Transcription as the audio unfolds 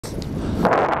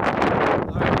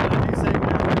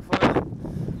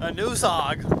a new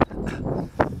song.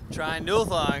 Trying new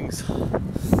things.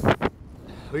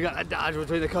 We got a dodge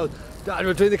between the cones. Dodge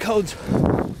between the cones.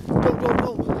 Go, go,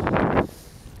 go.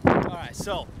 Alright,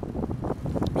 so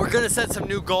we're gonna set some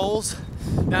new goals.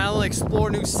 Not only explore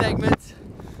new segments.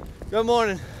 Good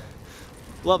morning.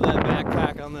 Love that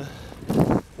backpack on the.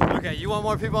 Okay, you want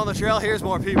more people on the trail? Here's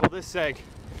more people. This seg.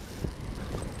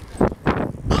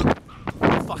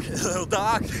 Fuck it, little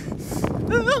dog.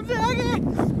 Little doggy.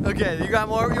 Okay, you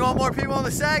want more people on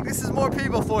the sag? This is more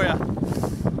people for you.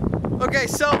 Okay,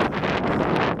 so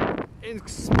I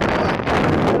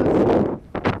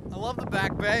love the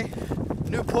Back Bay,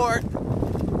 Newport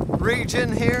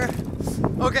region here.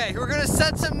 Okay, we're gonna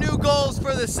set some new goals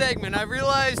for this segment. I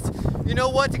realized, you know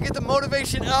what, to get the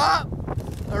motivation up,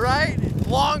 all right,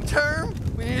 long term,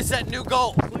 we need to set new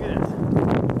goals. Look at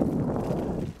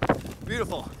this.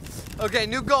 Beautiful. Okay,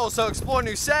 new goals. So explore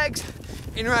new segs,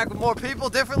 interact with more people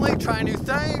differently, try new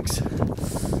things,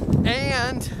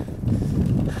 and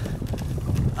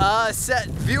set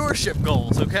viewership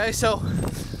goals, okay? So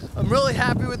I'm really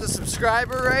happy with the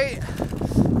subscriber rate.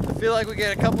 I feel like we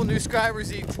get a couple new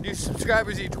subscribers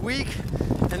each week,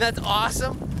 and that's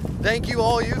awesome. Thank you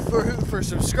all for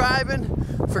subscribing,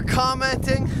 for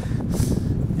commenting,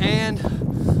 and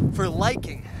for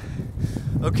liking,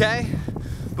 okay?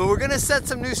 But we're gonna set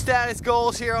some new status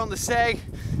goals here on the seg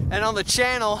and on the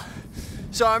channel.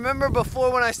 So I remember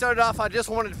before when I started off, I just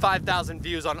wanted 5,000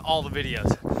 views on all the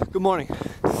videos. Good morning.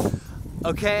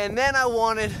 Okay, and then I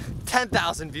wanted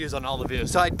 10,000 views on all the videos,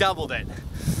 so I doubled it.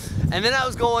 And then I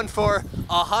was going for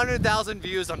 100,000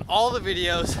 views on all the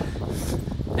videos,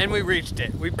 and we reached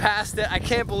it. We passed it, I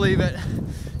can't believe it.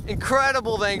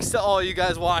 Incredible thanks to all you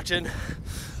guys watching.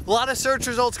 A lot of search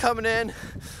results coming in,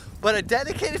 but a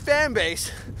dedicated fan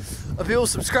base of people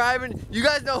subscribing. You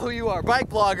guys know who you are. Bike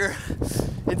Blogger,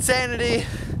 Insanity,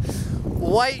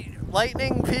 White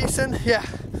Lightning, Pearson, yeah.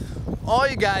 All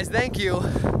you guys, thank you.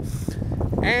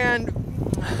 And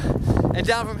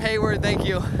down from Hayward, thank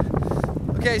you.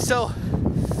 Okay, so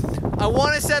I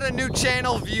want to set a new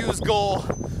channel views goal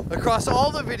across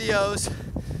all the videos.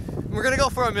 And we're gonna go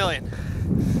for 1 million.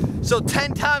 So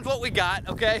 10 times what we got,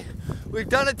 okay? We've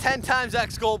done a 10 times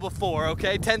X goal before,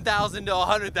 okay? 10,000 to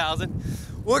 100,000.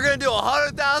 We're gonna do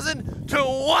 100,000 to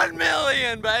 1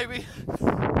 million, baby.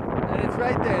 And it's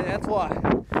right there, that's why.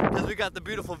 Because we got the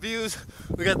beautiful views,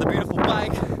 we got the beautiful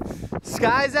bike.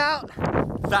 Sky's out,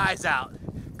 thighs out.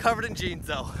 Covered in jeans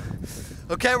though.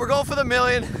 Okay, we're going for the 1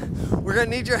 million. We're gonna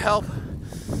need your help.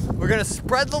 We're gonna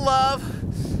spread the love.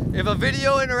 If a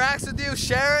video interacts with you,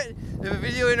 share it. If a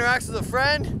video interacts with a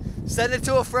friend, send it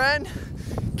to a friend.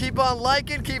 Keep on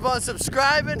liking, keep on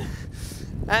subscribing.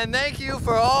 And thank you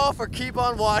for keep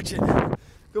on watching.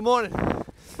 Good morning.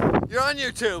 You're on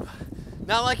YouTube.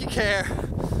 Not like you care,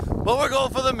 but we're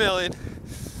going for the 1 million.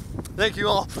 Thank you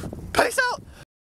all. Peace out.